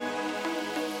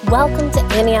Welcome to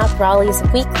Antioch Raleigh's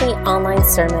weekly online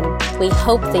sermon. We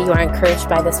hope that you are encouraged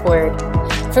by this word.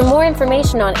 For more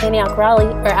information on Antioch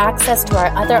Raleigh or access to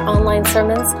our other online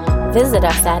sermons, visit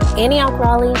us at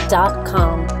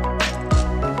AntiochRaleigh.com.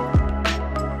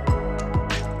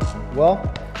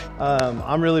 Well,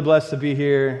 I'm really blessed to be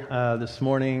here this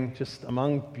morning, just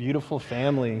among beautiful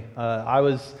family. I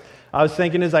was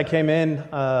thinking as I came in,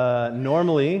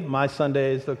 normally my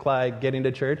Sundays look like getting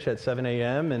to church at 7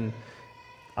 a.m. and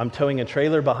I'm towing a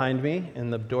trailer behind me,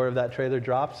 and the door of that trailer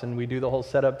drops, and we do the whole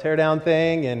setup, tear down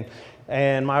thing,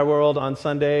 and my world on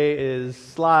Sunday is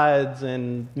slides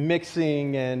and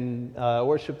mixing and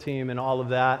worship team and all of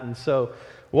that. And so,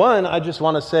 I just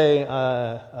want to say,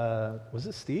 was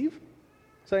it Steve?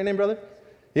 Is that your name, brother?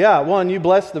 Yeah, you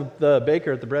blessed the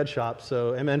baker at the bread shop,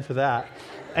 so amen for that.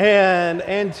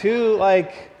 And two,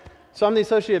 so I'm the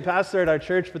associate pastor at our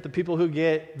church, but the people who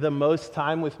get the most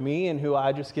time with me and who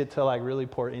I just get to really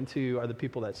pour into are the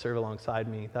people that serve alongside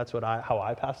me. That's how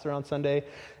I pastor on Sunday.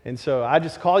 And so I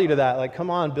just call you to that. Come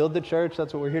on, build the church.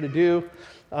 That's what we're here to do.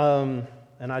 And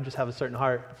I just have a certain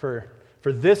heart for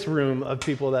this room of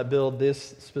people that build this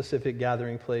specific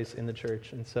gathering place in the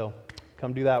church. And so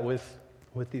come do that with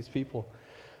these people.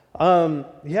 I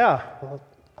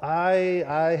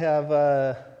have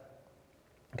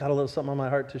got a little something on my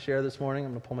heart to share this morning.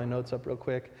 I'm going to pull my notes up real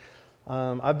quick.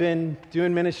 I've been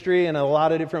doing ministry in a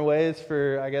lot of different ways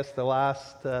for, I guess, the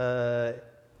last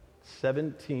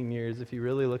 17 years, if you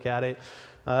really look at it.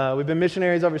 We've been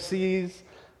missionaries overseas.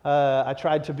 I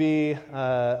tried to be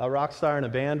a rock star in a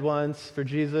band once for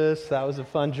Jesus. That was a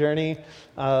fun journey.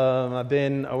 I've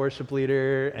been a worship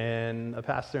leader and a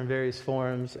pastor in various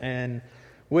forms, and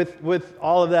with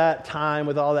all of that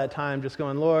time, just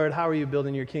going, Lord, how are you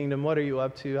building your kingdom? What are you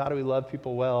up to? How do we love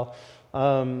people well?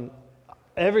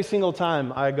 Every single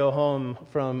time I go home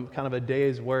from kind of a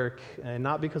day's work, and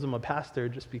not because I'm a pastor,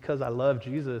 just because I love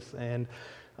Jesus, and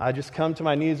I just come to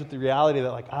my knees with the reality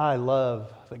that I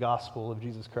love the gospel of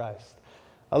Jesus Christ.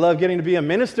 I love getting to be a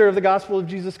minister of the gospel of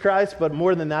Jesus Christ, but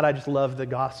more than that, I just love the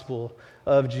gospel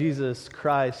of Jesus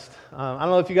Christ. I don't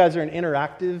know if you guys are an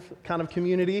interactive kind of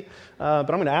community, but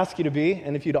I'm going to ask you to be,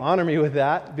 and if you'd honor me with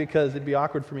that, because it'd be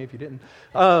awkward for me if you didn't.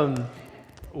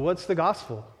 What's the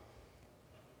gospel?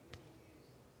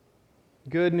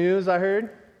 Good news, I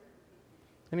heard.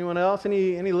 Anyone else?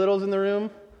 Any littles in the room?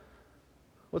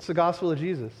 What's the gospel of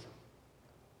Jesus?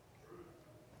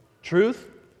 Truth?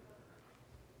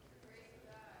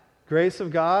 Grace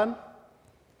of God?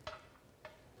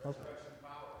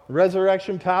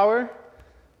 Resurrection power.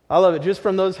 I love it. Just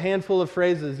from those handful of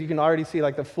phrases, you can already see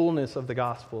the fullness of the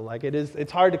gospel.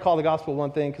 It's hard to call the gospel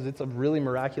one thing because it's a really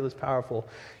miraculous, powerful,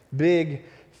 big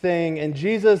thing. And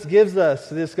Jesus gives us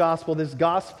this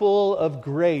gospel of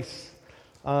grace.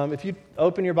 If you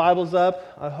open your Bibles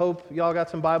up, I hope y'all got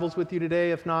some Bibles with you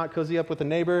today. If not, cozy up with a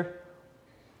neighbor.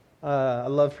 I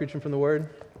love preaching from the Word.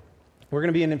 We're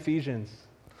going to be in Ephesians,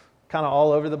 kind of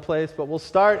all over the place, but we'll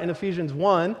start in Ephesians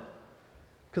 1.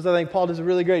 Because I think Paul does a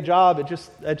really great job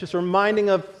at just reminding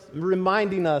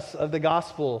us of the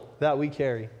gospel that we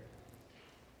carry. It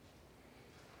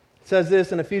says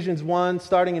this in Ephesians 1,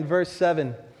 starting in verse 7.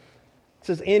 It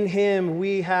says, "In him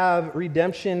we have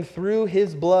redemption through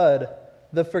his blood,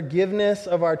 the forgiveness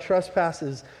of our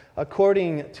trespasses,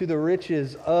 according to the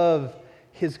riches of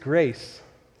his grace."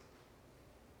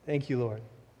 Thank you, Lord.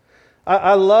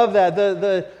 I love that.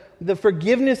 The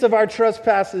forgiveness of our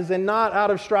trespasses, and not out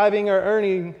of striving or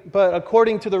earning, but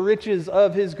according to the riches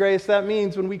of his grace. That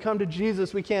means when we come to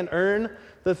Jesus, we can't earn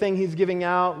the thing he's giving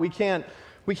out. We can't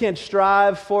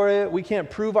strive for it. We can't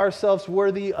prove ourselves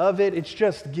worthy of it. It's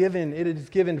just given. It is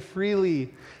given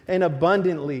freely and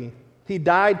abundantly. He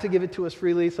died to give it to us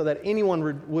freely so that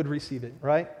anyone would receive it,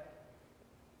 right?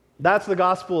 That's the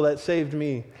gospel that saved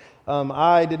me.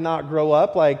 I did not grow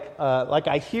up like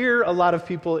I hear a lot of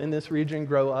people in this region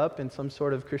grow up in some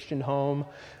sort of Christian home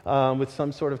with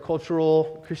some sort of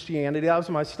cultural Christianity. That was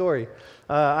my story.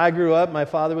 I grew up, my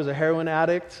father was a heroin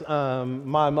addict.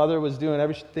 My mother was doing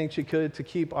everything she could to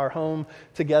keep our home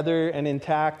together and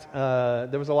intact.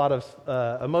 There was a lot of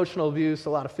emotional abuse, a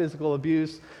lot of physical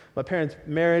abuse. My parents'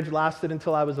 marriage lasted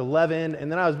until I was 11,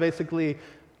 and then I was basically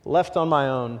left on my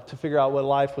own to figure out what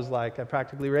life was like. I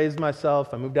practically raised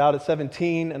myself. I moved out at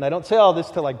 17, and I don't say all this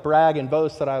to brag and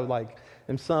boast that I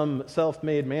am some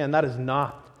self-made man. That is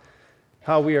not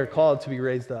how we are called to be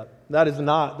raised up. That is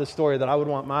not the story that I would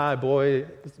want my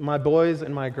boys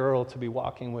and my girl to be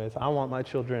walking with. I want my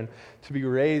children to be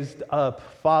raised up,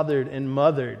 fathered and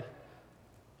mothered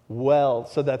well,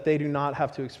 so that they do not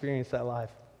have to experience that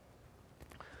life.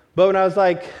 But when I was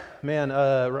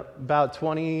about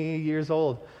 20 years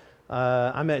old,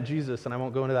 I met Jesus, and I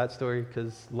won't go into that story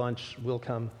because lunch will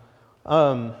come.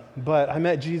 But I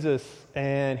met Jesus,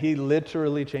 and he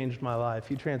literally changed my life.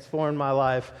 He transformed my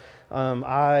life.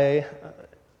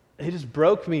 He just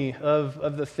broke me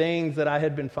of the things that I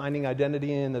had been finding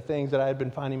identity in, the things that I had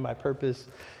been finding my purpose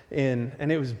in.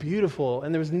 And it was beautiful.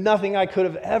 And there was nothing I could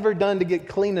have ever done to get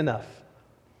clean enough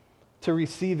to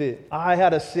receive it. I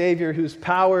had a Savior whose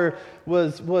power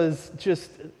was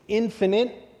just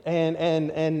infinite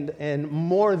and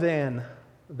more than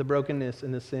the brokenness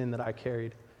and the sin that I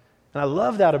carried. And I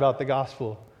love that about the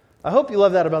gospel. I hope you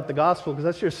love that about the gospel, because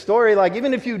that's your story. Like,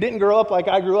 even if you didn't grow up like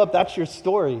I grew up, that's your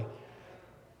story.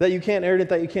 That you can't earn it,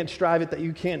 that you can't strive it, that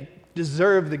you can't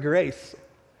deserve the grace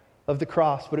of the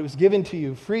cross, but it was given to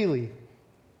you freely.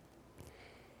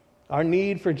 Our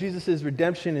need for Jesus'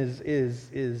 redemption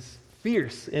is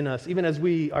fierce in us, even as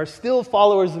we are still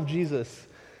followers of Jesus.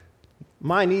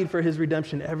 My need for his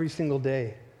redemption every single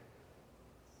day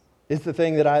is the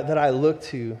thing that I look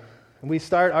to. And we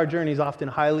start our journeys often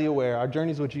highly aware, our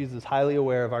journeys with Jesus, highly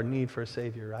aware of our need for a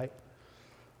Savior, right?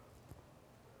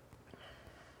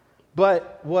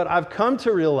 But what I've come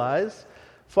to realize,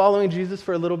 following Jesus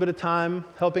for a little bit of time,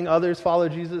 helping others follow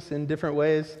Jesus in different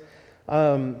ways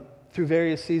through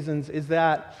various seasons, is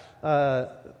that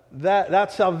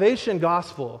that salvation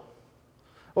gospel,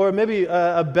 or maybe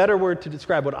a better word to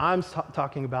describe what I'm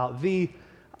talking about, the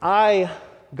I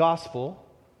gospel,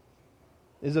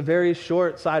 is a very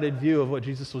short-sighted view of what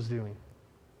Jesus was doing.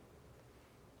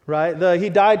 Right? He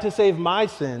died to save my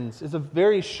sins is a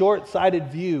very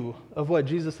short-sighted view of what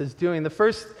Jesus is doing. The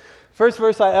first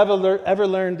verse I ever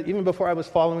learned, even before I was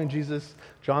following Jesus,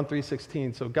 John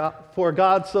 3:16. So for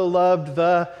God so loved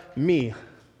me.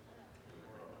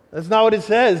 That's not what it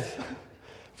says.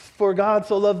 For God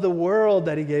so loved the world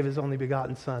that he gave his only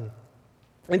begotten Son.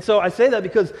 And so I say that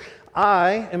because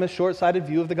I am a short-sighted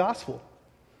view of the gospel.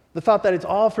 The thought that it's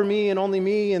all for me and only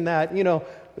me, and that,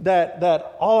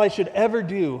 that all I should ever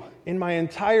do in my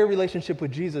entire relationship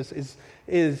with Jesus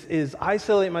is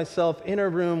isolate myself in a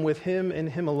room with him and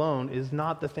him alone, is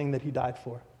not the thing that he died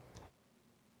for.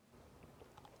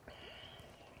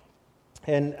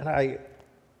 And I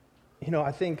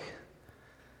think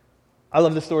I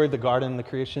love the story of the garden, the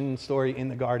creation story in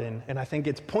the garden, and I think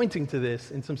it's pointing to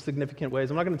this in some significant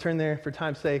ways. I'm not going to turn there for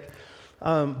time's sake.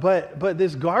 But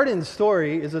this garden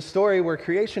story is a story where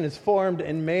creation is formed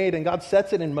and made, and God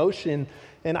sets it in motion.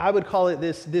 And I would call it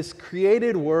this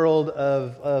created world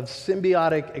of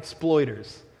symbiotic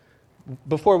exploiters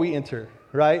before we enter,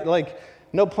 right? Like,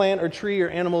 no plant or tree or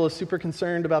animal is super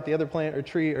concerned about the other plant or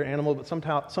tree or animal, but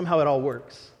somehow it all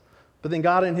works. But then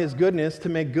God, in his goodness, to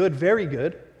make good very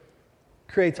good,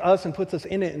 creates us and puts us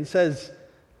in it and says,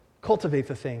 cultivate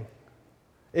the thing.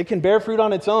 It can bear fruit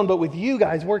on its own, but with you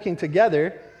guys working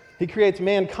together, he creates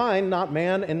mankind, not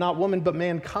man and not woman, but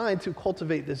mankind, to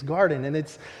cultivate this garden. And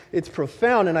it's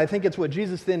profound, and I think it's what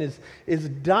Jesus then is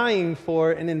dying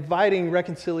for and inviting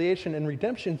reconciliation and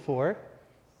redemption for,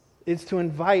 is to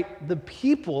invite the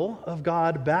people of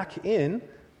God back in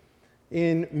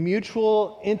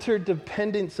mutual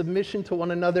interdependent submission to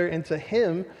one another and to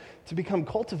him, to become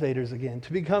cultivators again,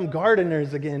 to become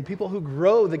gardeners again, people who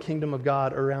grow the kingdom of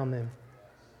God around them.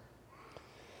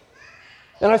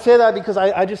 And I say that because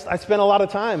I spent a lot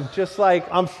of time just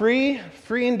like, I'm free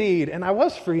indeed. And I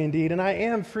was free indeed, and I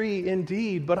am free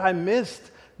indeed, but I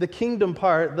missed the kingdom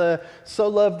part, the so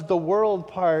loved the world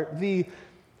part, the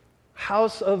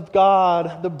house of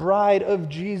God, the bride of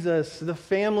Jesus, the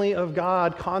family of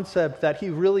God concept that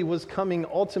he really was coming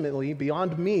ultimately,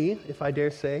 beyond me, if I dare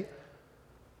say,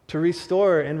 to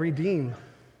restore and redeem.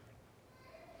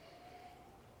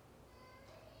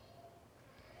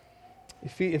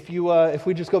 If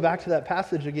we just go back to that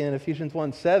passage again, Ephesians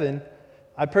 1:7,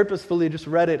 I purposefully just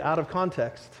read it out of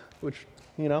context, which,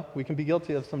 we can be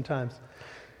guilty of sometimes.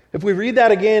 If we read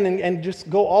that again and just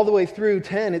go all the way through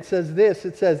 10, it says this,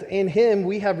 it says, in him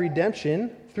we have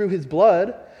redemption through his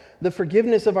blood, the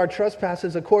forgiveness of our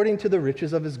trespasses according to the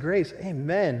riches of his grace.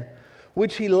 Amen.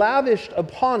 Which he lavished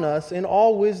upon us in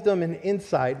all wisdom and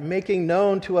insight, making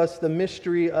known to us the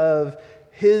mystery of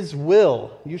his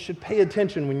will. You should pay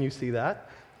attention when you see that.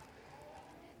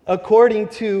 According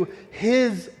to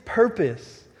his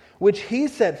purpose, which he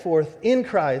set forth in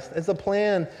Christ as a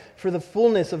plan for the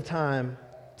fullness of time,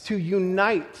 to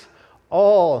unite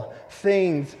all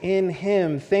things in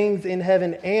him, things in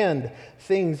heaven and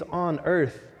things on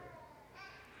earth.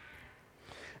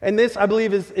 And this, I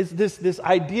believe, is this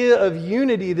idea of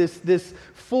unity, this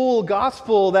full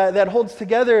gospel that holds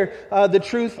together the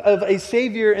truth of a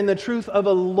Savior and the truth of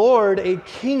a Lord, a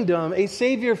kingdom, a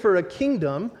Savior for a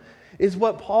kingdom, is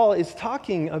what Paul is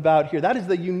talking about here. That is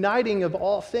the uniting of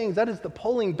all things. That is the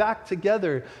pulling back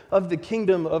together of the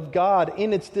kingdom of God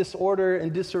in its disorder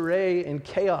and disarray and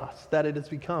chaos that it has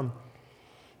become.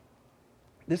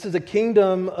 This is a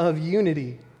kingdom of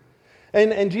unity.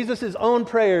 And Jesus' own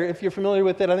prayer, if you're familiar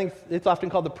with it, I think it's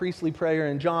often called the priestly prayer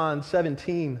in John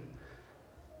 17.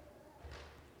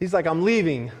 He's like, I'm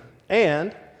leaving,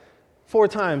 and 4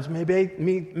 times, may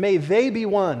they be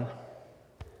one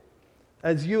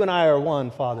as you and I are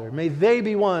one, Father. May they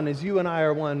be one as you and I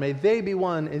are one. May they be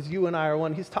one as you and I are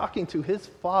one. He's talking to his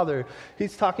Father.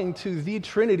 He's talking to the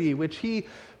Trinity, which he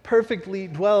perfectly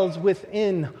dwells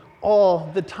within all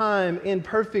the time in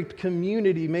perfect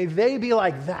community. May they be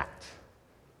like that,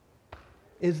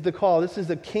 is the call. This is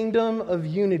a kingdom of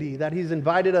unity that he's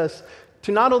invited us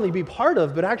to not only be part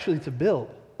of, but actually to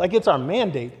build. Like it's our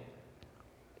mandate.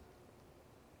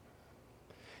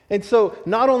 And so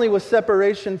not only was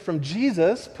separation from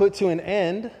Jesus put to an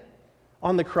end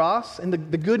on the cross, and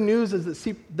the good news is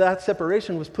that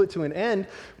separation was put to an end,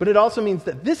 but it also means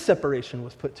that this separation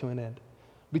was put to an end.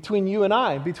 Between you and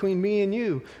I, between me and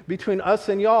you, between us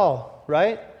and y'all,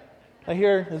 right?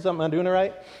 Is something I'm doing it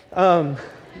right?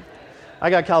 I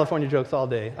got California jokes all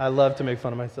day. I love to make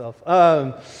fun of myself.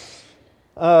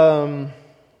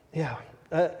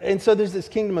 And so there's this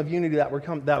kingdom of unity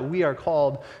that we are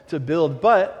called to build.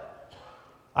 But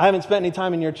I haven't spent any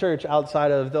time in your church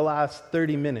outside of the last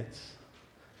 30 minutes.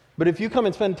 But if you come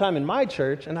and spend time in my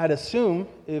church, and I'd assume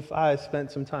if I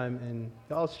spent some time in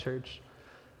y'all's church,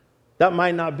 that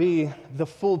might not be the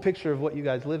full picture of what you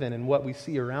guys live in and what we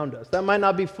see around us. That might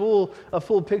not be a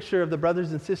full picture of the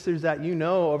brothers and sisters that you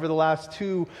know over the last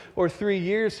 2 or 3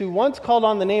 years who once called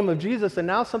on the name of Jesus and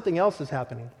now something else is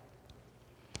happening.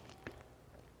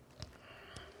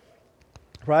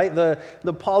 Right?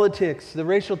 The politics, the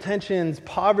racial tensions,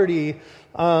 poverty,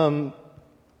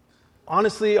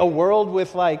 honestly, a world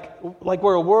with like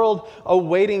we're a world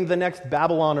awaiting the next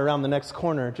Babylon around the next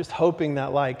corner, just hoping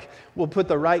that we'll put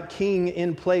the right king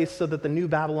in place so that the new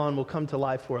Babylon will come to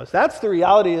life for us. That's the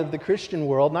reality of the Christian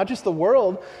world, not just the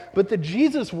world, but the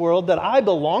Jesus world that I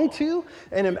belong to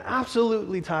and am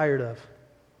absolutely tired of.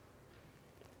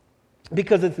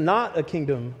 Because it's not a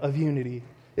kingdom of unity.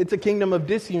 It's a kingdom of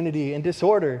disunity and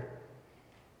disorder.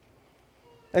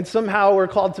 And somehow we're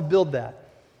called to build that.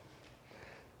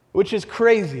 Which is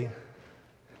crazy.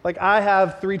 I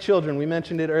have 3 children. We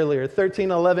mentioned it earlier.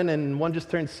 13, 11, and one just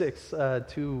turned 6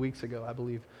 2 weeks ago, I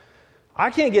believe.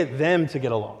 I can't get them to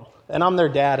get along. And I'm their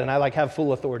dad, and I have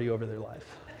full authority over their life.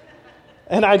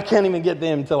 And I can't even get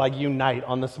them to unite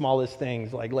on the smallest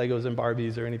things like Legos and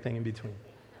Barbies or anything in between.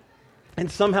 And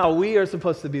somehow we are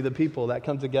supposed to be the people that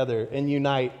come together and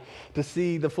unite to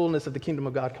see the fullness of the kingdom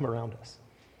of God come around us.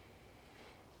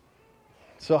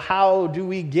 So how do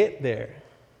we get there?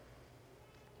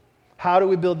 How do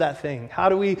we build that thing? How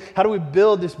do we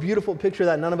build this beautiful picture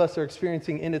that none of us are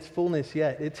experiencing in its fullness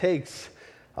yet? It takes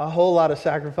a whole lot of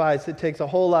sacrifice. It takes a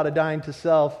whole lot of dying to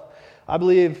self. I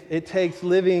believe it takes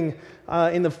living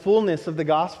in the fullness of the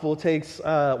gospel. It takes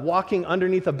walking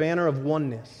underneath a banner of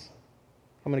oneness.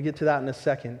 I'm going to get to that in a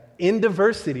second. In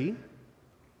diversity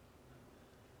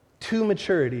to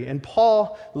maturity. And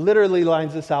Paul literally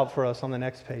lines this out for us on the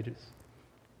next pages.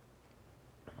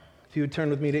 If you would turn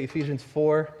with me to Ephesians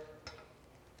 4.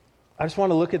 I just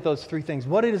want to look at those 3 things.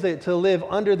 What is it to live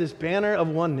under this banner of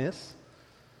oneness,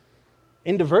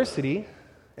 in diversity,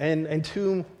 and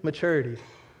to maturity?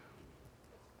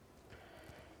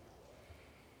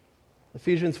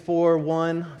 Ephesians 4,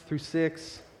 1 through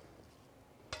 6.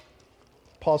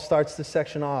 Paul starts this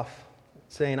section off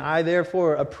saying, I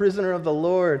therefore, a prisoner of the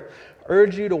Lord,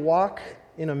 urge you to walk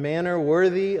in a manner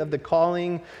worthy of the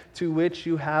calling to which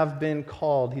you have been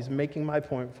called. He's making my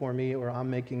point for me, or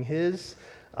I'm making his.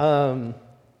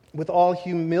 With all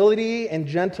humility and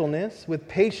gentleness, with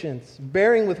patience,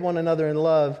 bearing with one another in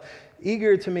love,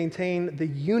 eager to maintain the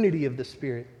unity of the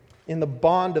Spirit in the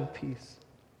bond of peace.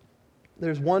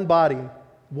 There's one body,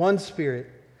 one Spirit,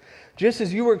 just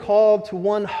as you were called to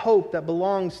one hope that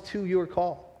belongs to your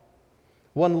call.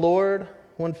 One Lord,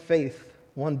 one faith,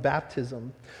 one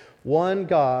baptism, one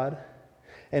God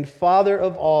and Father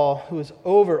of all, who is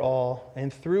over all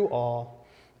and through all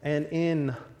and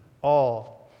in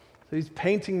all. So he's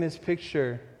painting this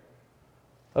picture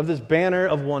of this banner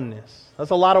of oneness.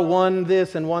 That's a lot of one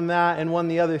this and one that and one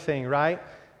the other thing, right?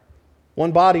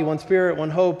 One body, one Spirit, one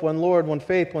hope, one Lord, one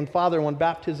faith, one Father, one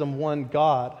baptism, one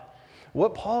God.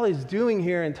 What Paul is doing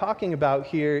here and talking about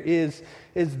here is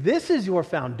this is your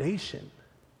foundation.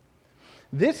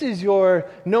 This is your,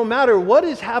 no matter what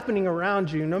is happening around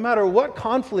you, no matter what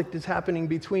conflict is happening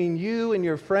between you and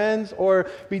your friends, or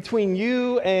between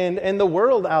you and the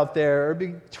world out there, or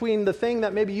between the thing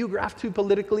that maybe you graft to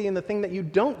politically and the thing that you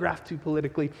don't graft to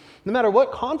politically, no matter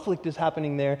what conflict is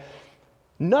happening there,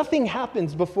 nothing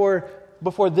happens before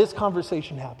this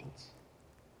conversation happens.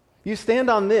 You stand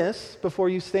on this before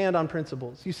you stand on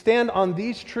principles. You stand on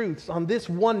these truths, on this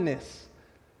oneness,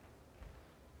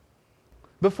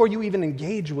 before you even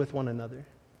engage with one another.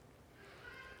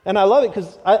 And I love it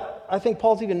because I think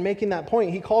Paul's even making that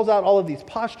point. He calls out all of these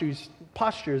postures,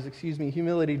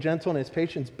 humility, gentleness,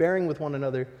 patience, bearing with one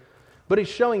another. But he's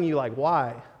showing you like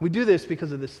why. We do this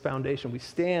because of this foundation. We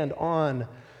stand on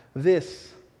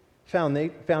this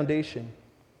foundation.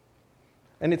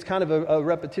 And it's kind of a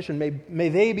repetition. May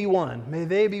they be one. May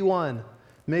they be one.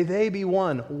 May they be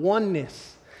one.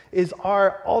 Oneness is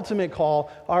our ultimate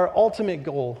call, our ultimate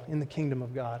goal in the kingdom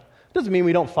of God. Doesn't mean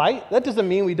we don't fight. That doesn't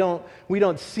mean we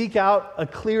don't seek out a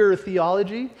clearer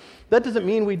theology. That doesn't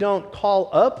mean we don't call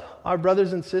up our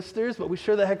brothers and sisters, but we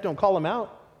sure the heck don't call them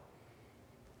out.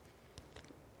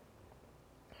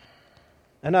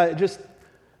 And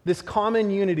this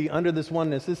common unity under this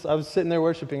oneness, I was sitting there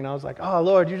worshiping and I was like, oh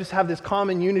Lord, you just have this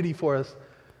common unity for us.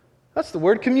 That's the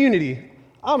word community.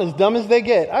 I'm as dumb as they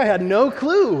get. I had no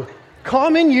clue.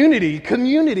 Common unity,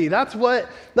 community. That's what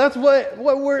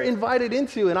we're invited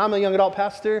into. And I'm a young adult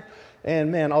pastor.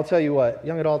 And man, I'll tell you what,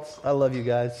 young adults, I love you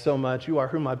guys so much. You are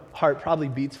who my heart probably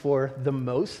beats for the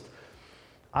most.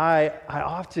 I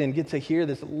often get to hear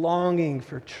this longing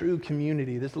for true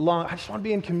community. I just want to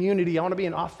be in community. I want to be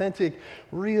in authentic,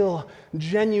 real,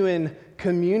 genuine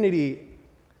community.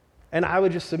 And I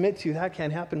would just submit to you, that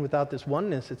can't happen without this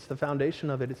oneness. It's the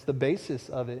foundation of it. It's the basis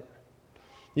of it.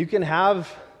 You can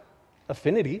have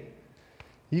affinity.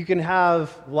 You can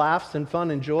have laughs and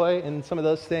fun and joy and some of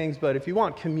those things, but if you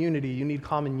want community, you need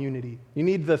common unity. You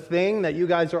need the thing that you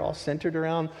guys are all centered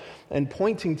around and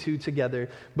pointing to together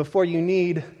before you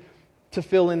need to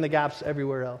fill in the gaps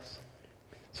everywhere else.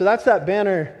 So that's that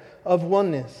banner of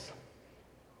oneness.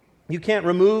 You can't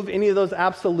remove any of those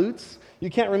absolutes. You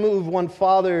can't remove one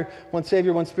Father, one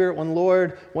Savior, one Spirit, one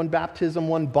Lord, one baptism,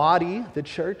 one body, the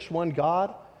church, one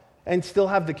God, and still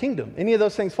have the kingdom. Any of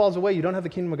those things falls away, you don't have the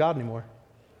kingdom of God anymore.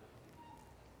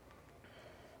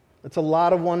 It's a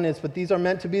lot of oneness, but these are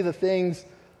meant to be the things,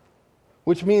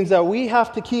 which means that we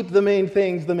have to keep the main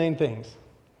things the main things.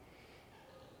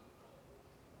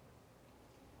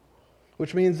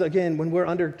 Which means, again, when we're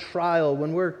under trial,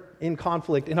 when we're in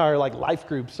conflict in our life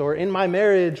groups or in my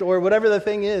marriage or whatever the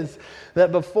thing is,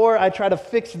 that before I try to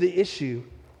fix the issue,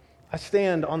 I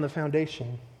stand on the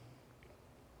foundation.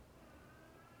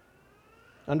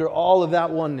 Under all of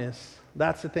that oneness,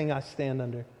 that's the thing I stand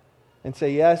under. And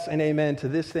say yes and amen to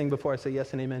this thing before I say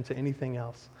yes and amen to anything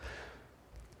else.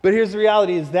 But here's the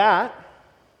reality, is that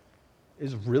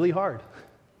is really hard.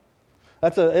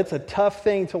 It's a tough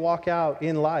thing to walk out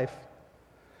in life.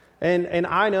 And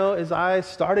I know as I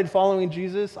started following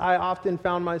Jesus, I often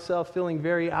found myself feeling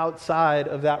very outside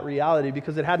of that reality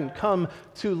because it hadn't come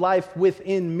to life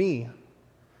within me.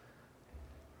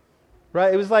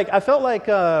 Right? It was like, I felt like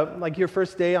your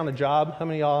first day on a job. How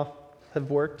many of y'all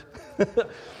have worked?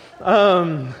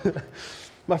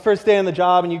 My first day on the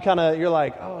job, and you're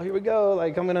like, oh, here we go.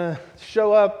 Like, I'm going to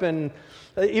show up. And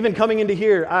even coming into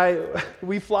here,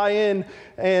 we fly in,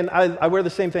 and I wear the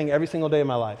same thing every single day of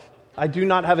my life. I do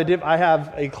not have I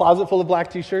have a closet full of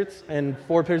black t-shirts and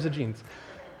 4 pairs of jeans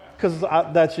because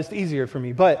that's just easier for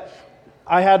me. But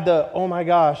I had oh my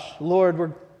gosh,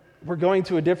 Lord, we're going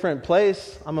to a different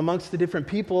place. I'm amongst the different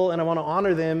people, and I want to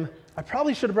honor them. I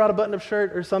probably should have brought a button-up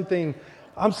shirt or something.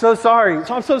 I'm so sorry.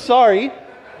 I'm so sorry.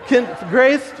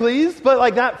 Grace, please?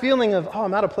 But that feeling of,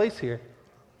 I'm out of place here.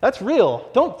 That's real.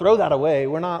 Don't throw that away.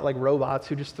 We're not like robots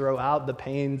who just throw out the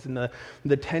pains and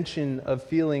the tension of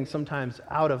feeling sometimes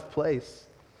out of place.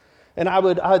 And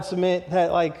I'd submit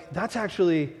that that's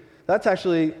actually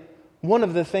one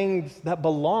of the things that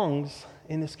belongs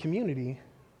in this community.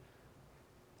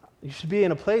 You should be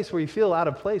in a place where you feel out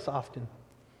of place often.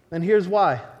 And here's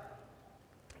why.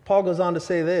 Paul goes on to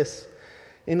say this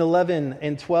in 11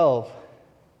 and 12.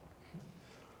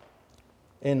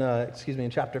 In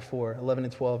chapter 4, 11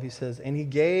 and 12, he says, "And he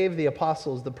gave the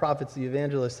apostles, the prophets, the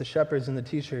evangelists, the shepherds, and the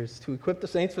teachers to equip the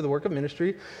saints for the work of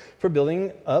ministry, for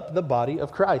building up the body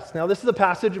of Christ." Now, this is a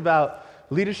passage about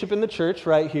leadership in the church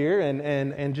right here,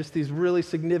 and just these really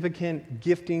significant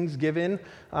giftings given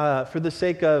for the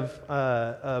sake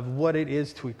of what it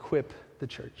is to equip the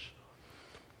church.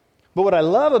 But what I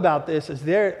love about this is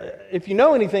if you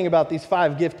know anything about these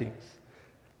 5 giftings,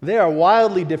 they are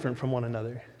wildly different from one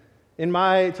another. In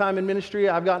my time in ministry,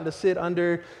 I've gotten to sit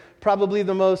under probably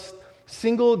the most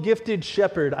single gifted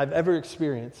shepherd I've ever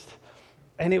experienced.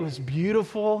 And it was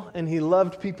beautiful, and he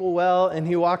loved people well, and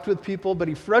he walked with people, but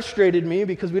he frustrated me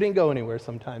because we didn't go anywhere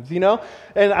sometimes, And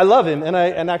I love him, and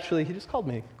actually, he just called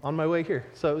me on my way here,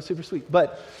 so it was super sweet.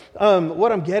 But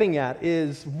what I'm getting at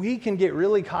is we can get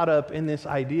really caught up in this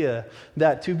idea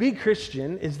that to be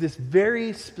Christian is this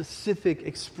very specific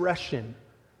expression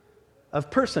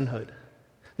of personhood.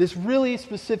 This really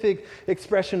specific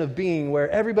expression of being where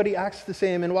everybody acts the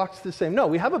same and walks the same. No,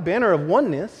 we have a banner of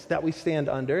oneness that we stand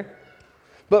under.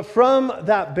 But from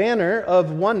that banner of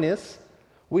oneness,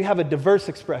 we have a diverse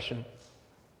expression.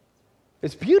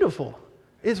 It's beautiful.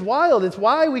 It's wild. It's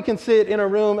why we can sit in a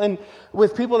room and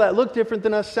with people that look different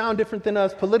than us, sound different than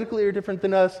us, politically are different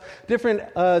than us, different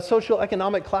social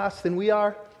economic class than we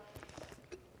are.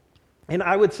 And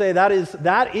I would say that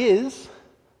is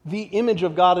the image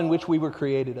of God in which we were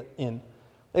created in.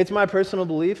 It's my personal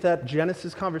belief that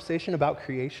Genesis conversation about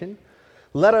creation,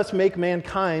 let us make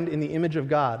mankind in the image of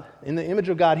God. In the image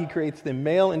of God, he creates them.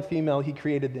 Male and female, he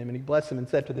created them. And he blessed them and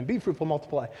said to them, be fruitful,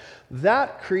 multiply.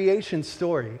 That creation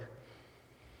story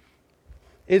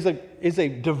is a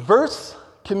diverse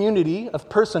community of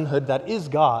personhood that is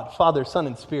God, Father, Son,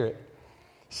 and Spirit.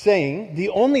 Saying the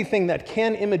only thing that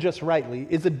can image us rightly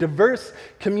is a diverse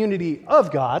community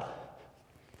of God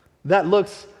that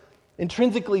looks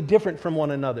intrinsically different from one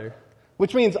another.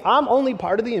 Which means I'm only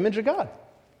part of the image of God.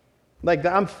 Like,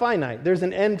 I'm finite. There's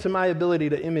an end to my ability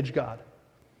to image God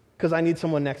because I need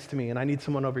someone next to me and I need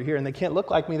someone over here, and they can't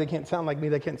look like me, they can't sound like me,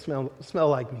 they can't smell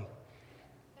like me.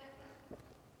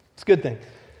 It's a good thing.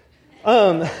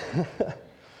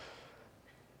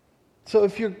 So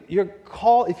if you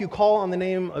call on the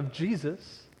name of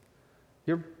Jesus,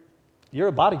 you're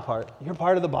a body part. You're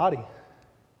part of the body.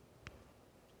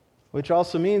 Which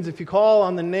also means if you call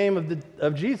on the name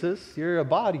of Jesus, you're a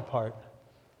body part.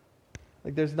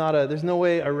 Like there's no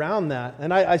way around that.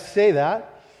 And I say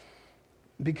that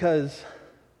because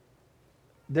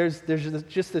there's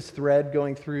just this thread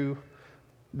going through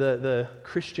the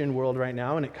Christian world right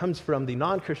now, and it comes from the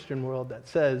non-Christian world that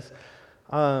says,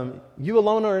 you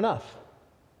alone are enough.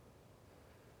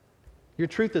 Your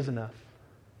truth is enough.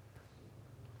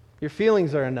 Your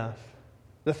feelings are enough.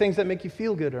 The things that make you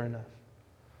feel good are enough.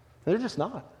 They're just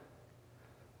not.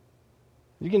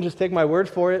 You can just take my word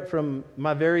for it from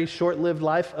my very short-lived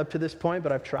life up to this point,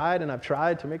 but I've tried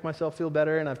to make myself feel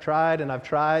better, and I've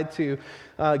tried to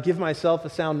give myself a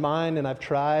sound mind, and I've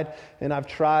tried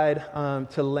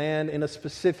to land in a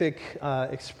specific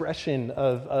expression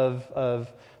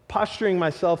of posturing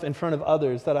myself in front of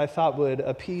others that I thought would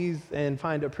appease and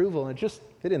find approval, and it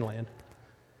didn't land.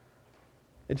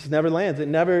 It just never lands. It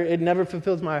never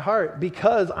fulfills my heart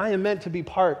because I am meant to be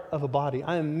part of a body.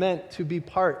 I am meant to be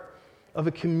part of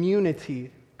a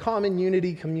community, common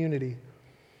unity community.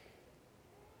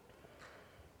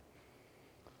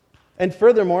 And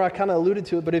furthermore, I kind of alluded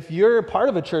to it, but if you're part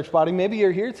of a church body, maybe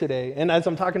you're here today, and as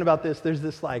I'm talking about this, there's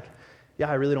this I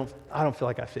don't feel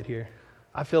like I fit here.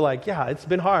 I feel like, it's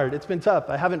been hard, it's been tough,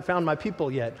 I haven't found my people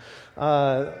yet.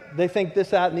 They think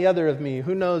this, that, and the other of me.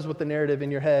 Who knows what the narrative in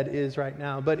your head is right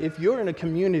now. But if you're in a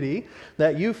community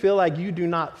that you feel like you do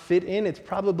not fit in, it's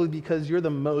probably because you're the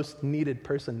most needed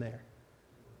person there.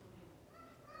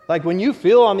 Like when you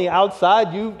feel on the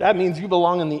outside, that means you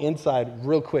belong on the inside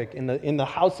real quick in the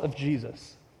house of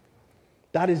Jesus.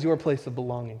 That is your place of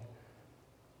belonging.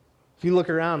 If you look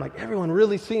around, like everyone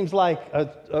really seems like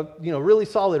a really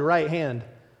solid right hand.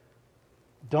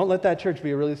 Don't let that church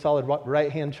be a really solid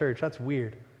right hand church. That's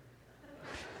weird.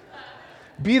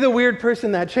 Be the weird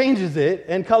person that changes it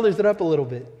and colors it up a little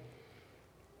bit.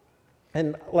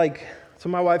 And so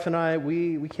my wife and I,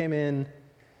 we came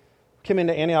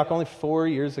into Antioch only 4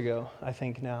 years ago, I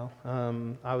think now.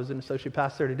 I was an associate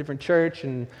pastor at a different church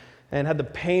and had the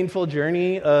painful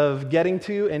journey of getting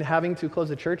to and having to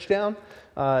close a church down.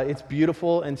 It's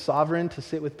beautiful and sovereign to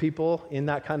sit with people in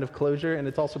that kind of closure, and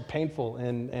it's also painful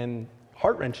and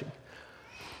heart-wrenching.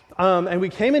 And we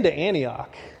came into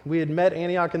Antioch. We had met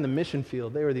Antioch in the mission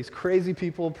field. They were these crazy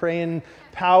people praying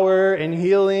power and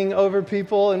healing over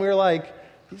people, and we were like,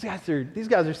 these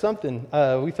guys are something.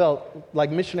 We felt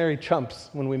like missionary chumps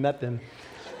when we met them.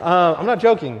 I'm not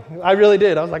joking. I really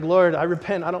did. I was like, Lord, I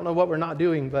repent. I don't know what we're not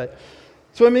doing. But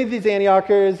so I meet these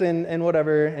Antiochers and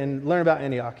whatever and learn about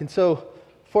Antioch. And so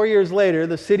 4 years later,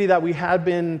 the city that we had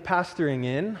been pastoring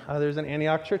in, there's an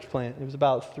Antioch church plant. It was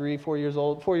about 4 years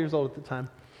old at the time.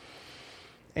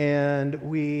 And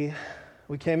we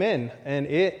came in, and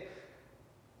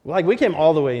we came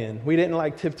all the way in. We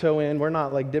didn't tiptoe in. We're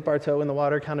not dip our toe in the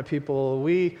water kind of people.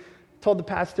 We told the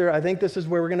pastor, I think this is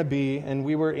where we're going to be, and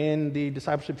we were in the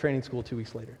discipleship training school 2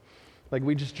 weeks later. Like,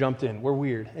 we just jumped in. We're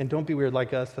weird, and don't be weird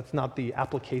like us. That's not the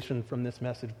application from this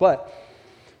message. But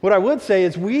what I would say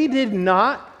is we did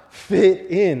not fit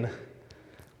in.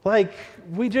 Like,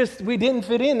 we didn't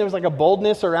fit in. There was like a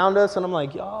boldness around us, and I'm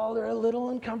like, y'all are a little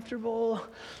uncomfortable.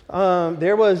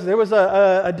 There was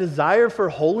a desire for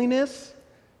holiness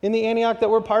in the Antioch that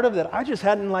we're part of that I just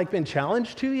hadn't like been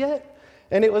challenged to yet.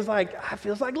 And it was like, it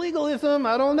feels like legalism,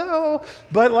 I don't know.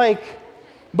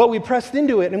 But we pressed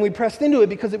into it, and we pressed into it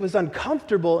because it was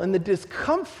uncomfortable, and the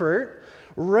discomfort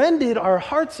rended our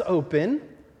hearts open,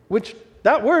 which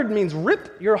that word means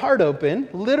rip your heart open,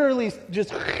 literally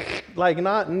just like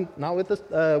not with this,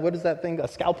 what is that thing, a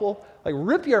scalpel? Like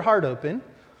rip your heart open,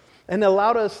 and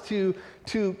allowed us to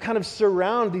kind of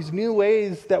surround these new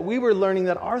ways that we were learning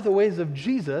that are the ways of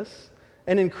Jesus,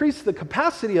 and increase the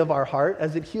capacity of our heart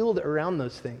as it healed around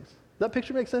those things. Does that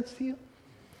picture make sense to you?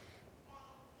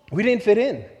 We didn't fit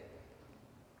in.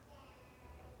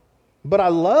 But I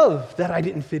love that I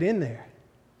didn't fit in there.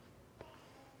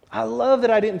 I love that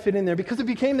I didn't fit in there because it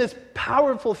became this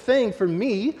powerful thing for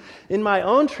me in my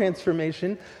own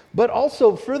transformation, but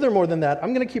also furthermore than that.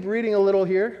 I'm going to keep reading a little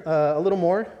here, a little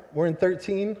more. We're in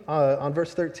 13, on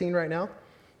verse 13 right now.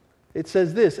 It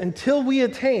says this, until we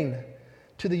attain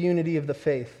to the unity of the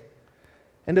faith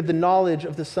and of the knowledge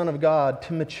of the Son of God,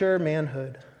 to mature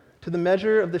manhood, to the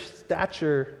measure of the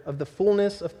stature of the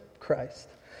fullness of Christ,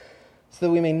 so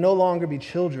that we may no longer be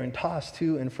children, tossed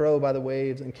to and fro by the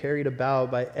waves and carried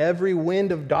about by every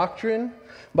wind of doctrine,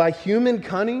 by human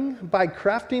cunning, by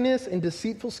craftiness and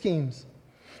deceitful schemes.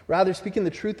 Rather, speaking the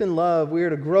truth in love, we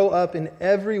are to grow up in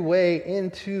every way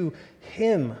into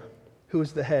Him who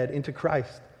is the head, into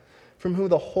Christ, from whom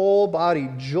the whole body,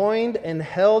 joined and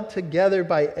held together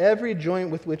by every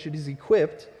joint with which it is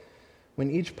equipped,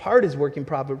 when each part is working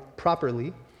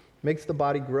properly, makes the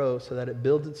body grow so that it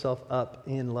builds itself up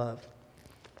in love.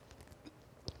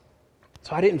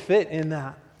 So I didn't fit in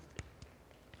that.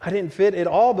 I didn't fit at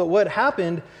all, but what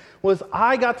happened was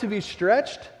I got to be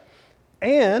stretched,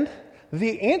 and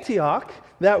the Antioch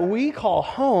that we call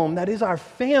home, that is our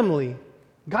family,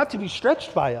 got to be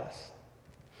stretched by us.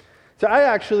 So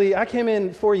I came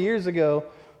in 4 years ago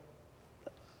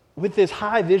with this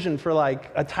high vision for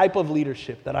like a type of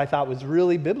leadership that I thought was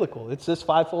really biblical. It's this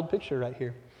fivefold picture right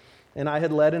here. And I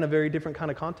had led in a very different kind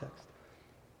of context.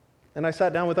 And I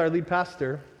sat down with our lead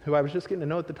pastor, who I was just getting to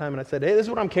know at the time, and I said, hey, this is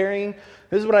what I'm carrying.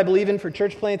 This is what I believe in for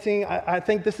church planting. I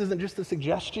think this isn't just a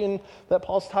suggestion that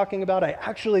Paul's talking about. I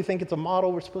actually think it's a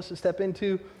model we're supposed to step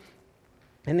into.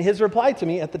 And his reply to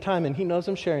me at the time, and he knows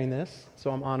I'm sharing this, so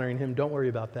I'm honoring him. Don't worry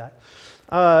about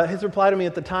that. His reply to me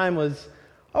at the time was,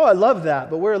 oh, I love that,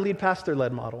 but we're a lead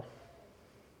pastor-led model.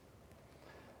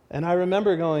 And I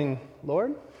remember going,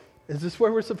 Lord, is this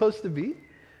where we're supposed to be?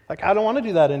 Like, I don't want to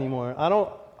do that anymore.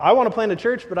 I want to plant a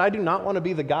church, but I do not want to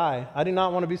be the guy. I do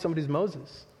not want to be somebody's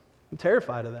Moses. I'm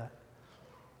terrified of that.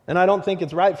 And I don't think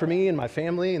it's right for me and my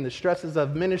family and the stresses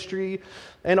of ministry,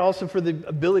 and also for the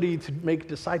ability to make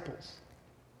disciples.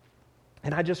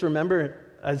 And I just remember,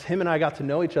 as him and I got to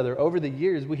know each other over the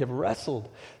years, we have wrestled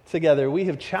together. We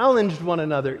have challenged one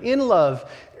another in love,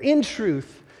 in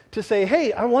truth, to say,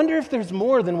 hey, I wonder if there's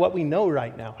more than what we know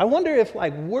right now. I wonder if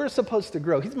we're supposed to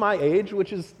grow. He's my age,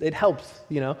 it helps,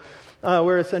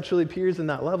 we're essentially peers in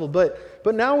that level. But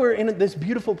now we're in this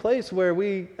beautiful place where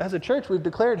we, as a church, we've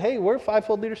declared, hey, we're a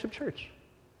fivefold leadership church.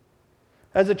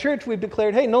 As a church, we've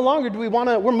declared, hey, no longer do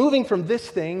we're moving from this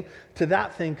thing to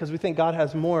that thing because we think God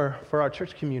has more for our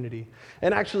church community.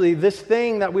 And actually, this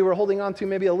thing that we were holding on to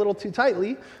maybe a little too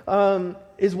tightly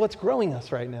is what's growing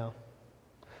us right now.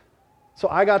 So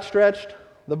I got stretched,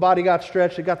 the body got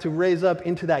stretched, it got to raise up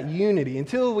into that unity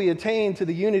until we attain to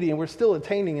the unity, and we're still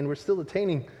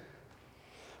attaining.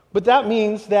 But that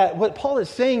means that what Paul is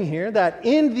saying here, that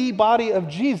in the body of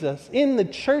Jesus, in the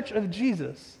church of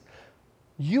Jesus,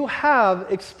 you have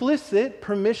explicit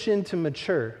permission to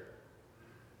mature.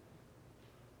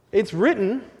 It's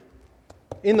written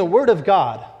in the Word of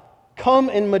God, come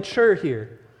and mature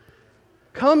here.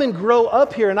 Come and grow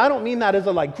up here. And I don't mean that as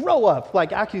a grow up,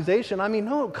 accusation. I mean,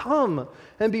 no, come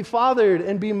and be fathered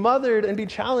and be mothered and be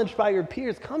challenged by your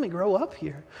peers. Come and grow up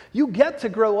here. You get to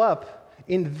grow up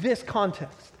in this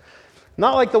context.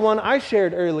 Not like the one I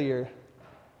shared earlier,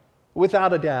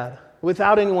 without a dad,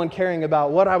 without anyone caring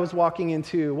about what I was walking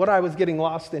into, what I was getting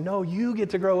lost in. No, you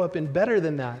get to grow up in better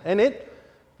than that. And it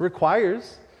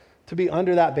requires to be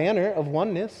under that banner of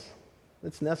oneness.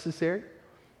 It's necessary.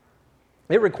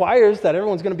 It requires that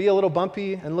everyone's going to be a little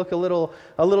bumpy and look a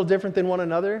little different than one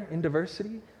another in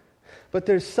diversity. But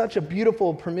there's such a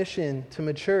beautiful permission to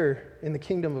mature in the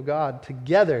kingdom of God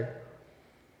together.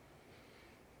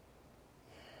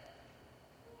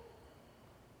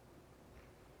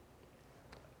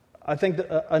 I think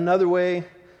that another way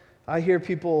I hear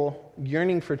people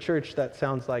yearning for church that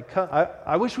sounds like,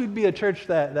 I wish we'd be a church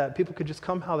that people could just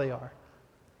come how they are.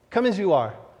 Come as you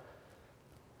are.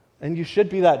 And you should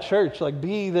be that church. Like,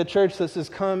 be the church that says,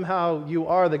 come how you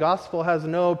are. The gospel has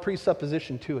no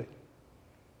presupposition to it.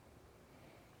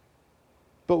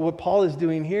 But what Paul is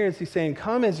doing here is he's saying,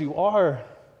 come as you are,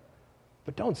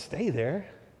 but don't stay there.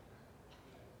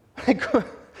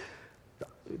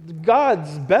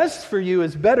 God's best for you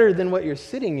is better than what you're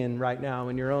sitting in right now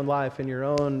in your own life, in your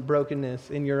own brokenness,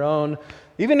 even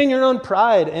in your own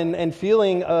pride and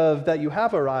feeling of that you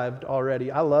have arrived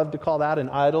already. I love to call that an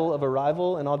idol of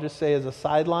arrival, and I'll just say as a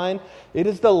sideline, it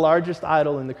is the largest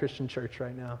idol in the Christian church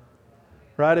right now.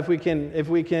 Right? If we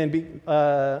can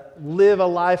live a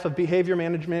life of behavior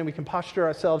management, we can posture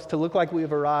ourselves to look like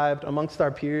we've arrived amongst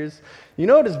our peers. You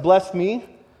know what has blessed me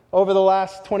over the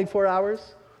last 24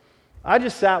 hours? I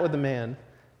just sat with a man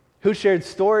who shared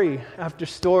story after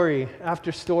story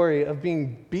after story of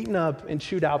being beaten up and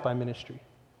chewed out by ministry.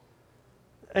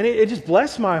 And it just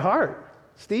blessed my heart.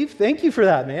 Steve, thank you for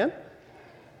that, man.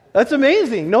 That's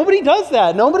amazing. Nobody does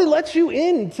that. Nobody lets you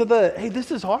into hey,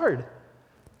 this is hard.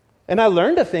 And I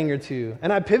learned a thing or two,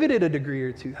 and I pivoted a degree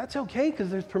or two. That's okay, because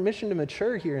there's permission to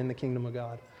mature here in the kingdom of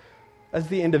God. As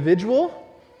the individual,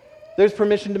 there's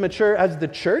permission to mature as the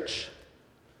church.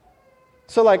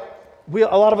 So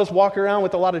a lot of us walk around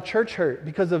with a lot of church hurt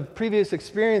because of previous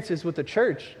experiences with the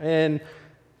church. And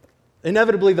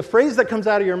inevitably, the phrase that comes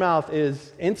out of your mouth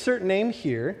is, insert name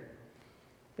here,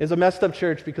 is a messed up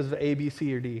church because of A, B,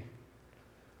 C, or D.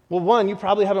 Well, one, you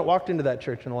probably haven't walked into that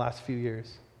church in the last few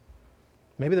years.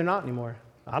 Maybe they're not anymore.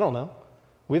 I don't know.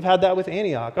 We've had that with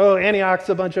Antioch. Oh, Antioch's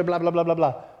a bunch of blah, blah, blah, blah,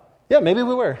 blah. Yeah, maybe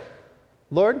we were.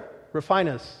 Lord, refine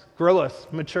us, grow us,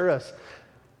 mature us.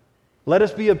 Let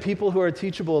us be a people who are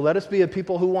teachable. Let us be a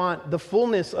people who want the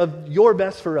fullness of your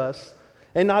best for us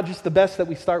and not just the best that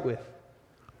we start with.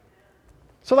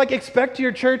 So expect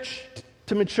your church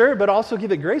to mature, but also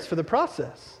give it grace for the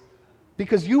process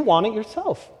because you want it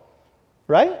yourself,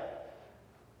 right?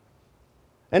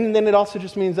 And then it also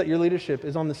just means that your leadership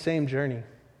is on the same journey.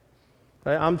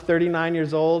 Right? I'm 39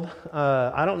 years old.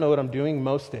 I don't know what I'm doing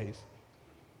most days.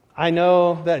 I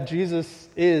know that Jesus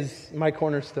is my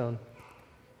cornerstone.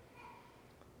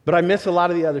 But I miss a lot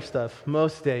of the other stuff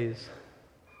most days.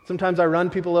 Sometimes I run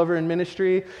people over in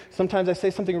ministry. Sometimes I say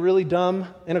something really dumb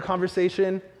in a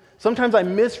conversation. Sometimes I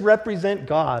misrepresent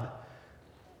God.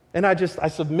 And I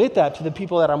submit that to the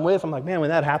people that I'm with. I'm like, man, when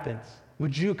that happens,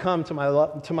 would you come to my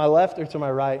left or to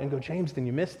my right and go, James, then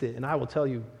you missed it. And I will tell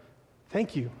you,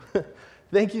 thank you.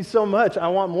 Thank you so much. I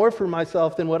want more for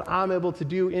myself than what I'm able to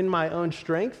do in my own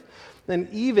strength. And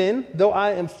even though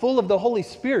I am full of the Holy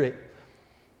Spirit,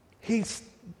 He's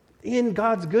in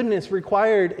God's goodness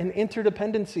required an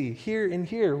interdependency here and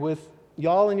here with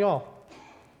y'all and y'all.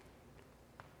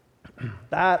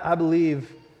 That, I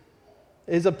believe,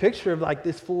 is a picture of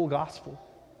this full gospel.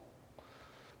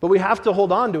 But we have to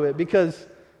hold on to it because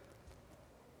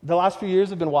the last few years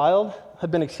have been wild,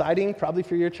 have been exciting, probably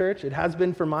for your church. It has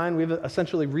been for mine. We've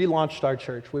essentially relaunched our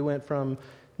church. We went from,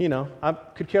 I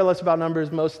could care less about numbers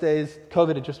most days.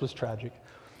 COVID, it just was tragic.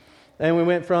 And we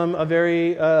went from a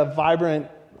very vibrant,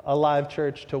 alive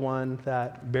church to one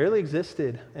that barely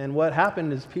existed. And what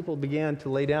happened is people began to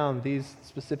lay down these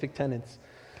specific tenets.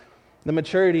 The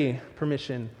maturity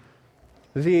permission,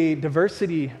 the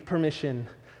diversity permission,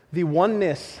 the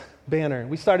oneness banner.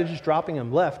 We started just dropping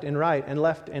them left and right and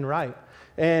left and right.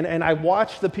 And I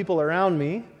watched the people around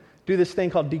me do this thing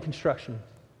called deconstruction.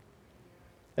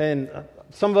 And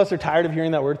some of us are tired of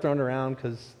hearing that word thrown around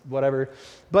because whatever.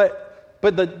 But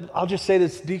I'll just say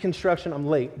this, deconstruction, I'm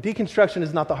late. Deconstruction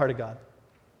is not the heart of God.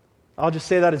 I'll just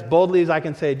say that as boldly as I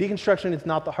can say. Deconstruction is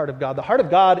not the heart of God. The heart of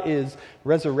God is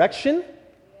resurrection,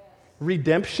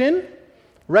 redemption,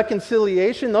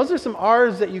 reconciliation. Those are some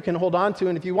R's that you can hold on to.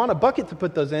 And if you want a bucket to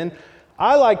put those in,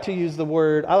 I like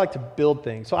to build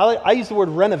things. So I use the word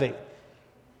renovate.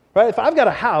 Right? If I've got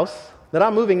a house that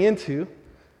I'm moving into,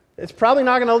 it's probably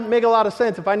not going to make a lot of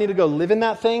sense if I need to go live in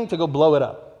that thing to go blow it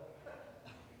up.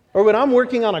 Or when I'm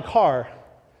working on a car,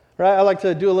 right? I like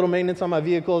to do a little maintenance on my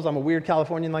vehicles. I'm a weird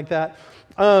Californian like that.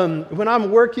 When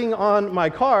I'm working on my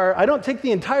car, I don't take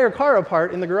the entire car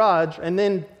apart in the garage and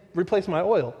then replace my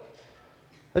oil.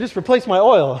 I just replace my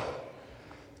oil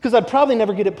because I'd probably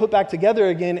never get it put back together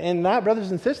again. And that,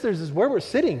 brothers and sisters, is where we're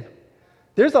sitting.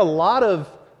 There's a lot of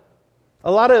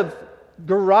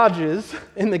garages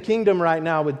in the kingdom right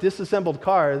now with disassembled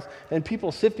cars and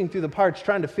people sifting through the parts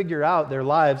trying to figure out their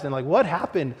lives and like, what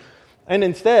happened? And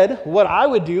instead, what I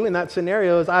would do in that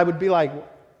scenario is I would be like,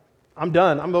 I'm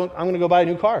done. I'm going to go buy a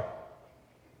new car.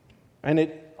 And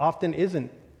it often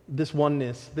isn't this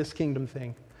oneness, this kingdom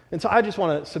thing. And so I just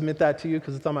want to submit that to you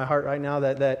because it's on my heart right now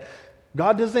that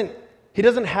God doesn't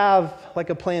have like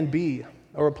a plan B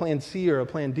or a plan C or a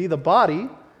plan D. The body,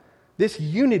 this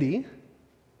unity,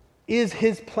 is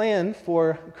his plan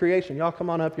for creation. Y'all come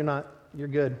on up. You're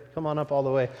good. Come on up all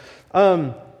the way.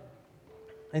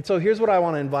 And so here's what I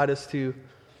want to invite us to.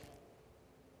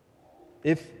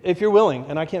 If you're willing,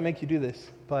 and I can't make you do this,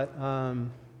 but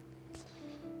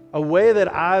a way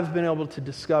that I've been able to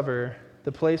discover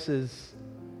the places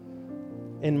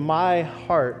in my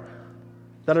heart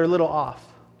that are a little off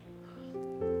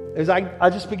is I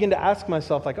just begin to ask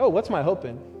myself, like, oh, what's my hope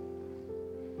in?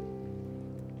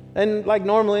 And like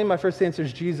normally, my first answer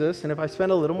is Jesus. And if I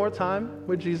spend a little more time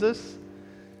with Jesus,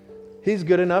 he's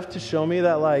good enough to show me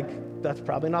that, like, that's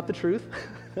probably not the truth.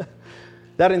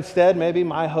 That instead, maybe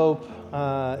my hope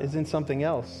is in something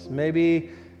else. Maybe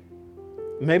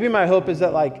my hope is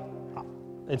that, like,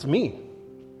 it's me.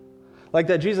 Like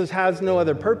that Jesus has no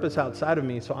other purpose outside of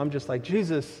me. So I'm just like,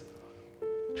 Jesus,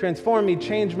 transform me,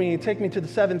 change me, take me to the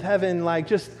seventh heaven. Like,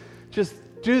 just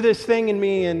do this thing in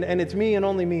me, and it's me and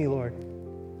only me, Lord.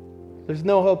 There's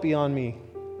no hope beyond me.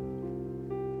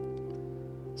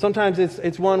 Sometimes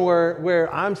it's one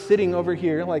where I'm sitting over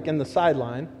here, like in the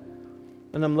sideline,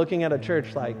 and I'm looking at a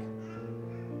church like,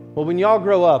 well, when y'all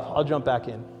grow up, I'll jump back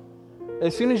in.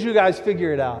 As soon as you guys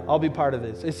figure it out, I'll be part of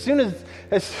this. As soon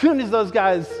as those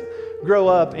guys grow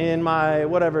up in my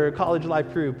whatever college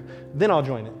life group, then I'll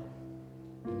join it.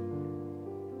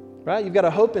 Right? You've got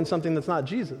to hope in something that's not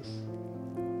Jesus.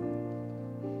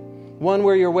 One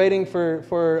where you're waiting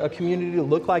for a community to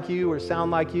look like you or sound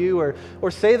like you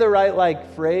or say the right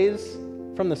like phrase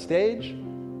from the stage.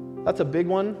 That's a big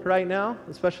one right now,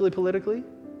 especially politically.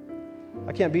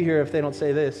 I can't be here if they don't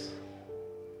say this.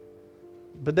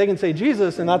 But they can say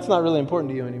Jesus, and that's not really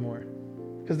important to you anymore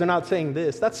because they're not saying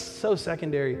this. That's so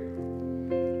secondary.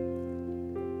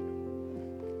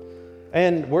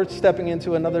 And we're stepping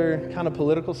into another kind of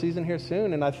political season here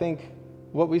soon, and I think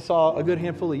what we saw a good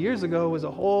handful of years ago was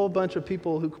a whole bunch of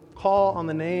people who call on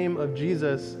the name of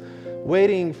Jesus,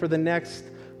 waiting for the next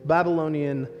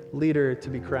Babylonian leader to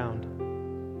be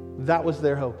crowned. That was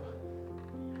their hope.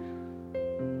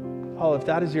 Oh, if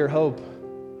that is your hope,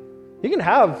 you can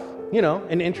have,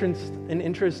 an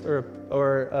interest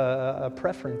or a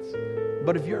preference.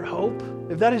 But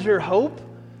if that is your hope,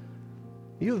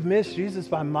 you have missed Jesus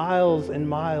by miles and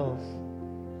miles.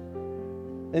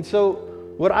 And so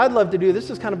what I'd love to do, this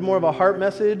is kind of more of a heart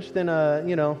message than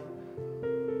a,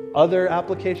 other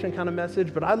application kind of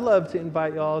message, but I'd love to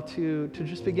invite y'all to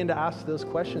just begin to ask those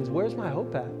questions. Where's my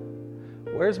hope at?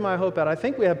 Where's my hope at? I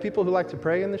think we have people who like to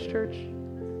pray in this church.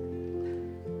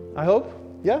 I hope.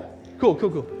 Yeah?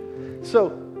 Cool. So,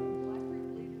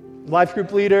 life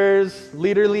group leaders,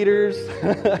 leaders,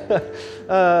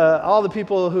 all the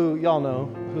people who y'all know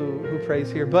who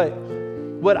prays here. But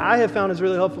what I have found is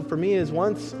really helpful for me is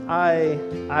once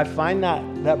I find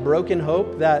that broken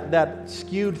hope, that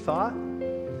skewed thought,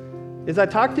 is I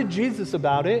talk to Jesus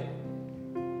about it,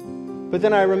 but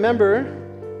then I remember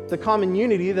the common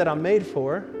unity that I'm made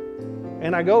for,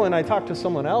 and I go and I talk to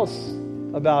someone else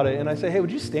about it, and I say, hey,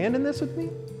 would you stand in this with me?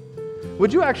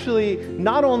 Would you actually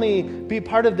not only be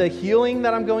part of the healing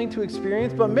that I'm going to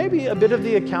experience, but maybe a bit of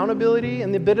the accountability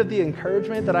and a bit of the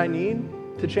encouragement that I need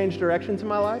to change directions in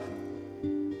my life?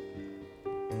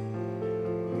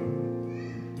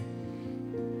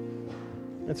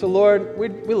 And so, Lord, we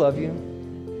love you.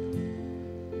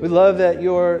 We love that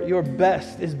your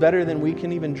best is better than we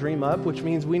can even dream up, which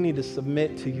means we need to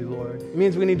submit to you, Lord. It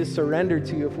means we need to surrender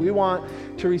to you. If we want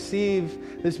to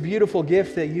receive this beautiful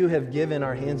gift that you have given,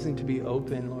 our hands need to be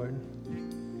open, Lord.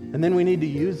 And then we need to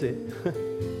use it.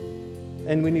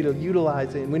 And we need to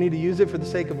utilize it. And we need to use it for the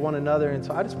sake of one another. And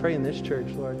so I just pray in this church,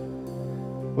 Lord,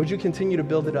 would you continue to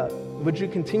build it up? Would you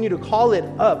continue to call it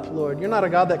up, Lord? You're not a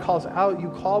God that calls out. You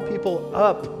call people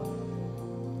up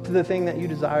to the thing that you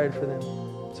desired for them.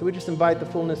 So we just invite the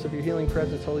fullness of your healing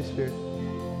presence, Holy Spirit.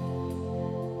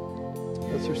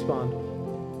 Let's respond.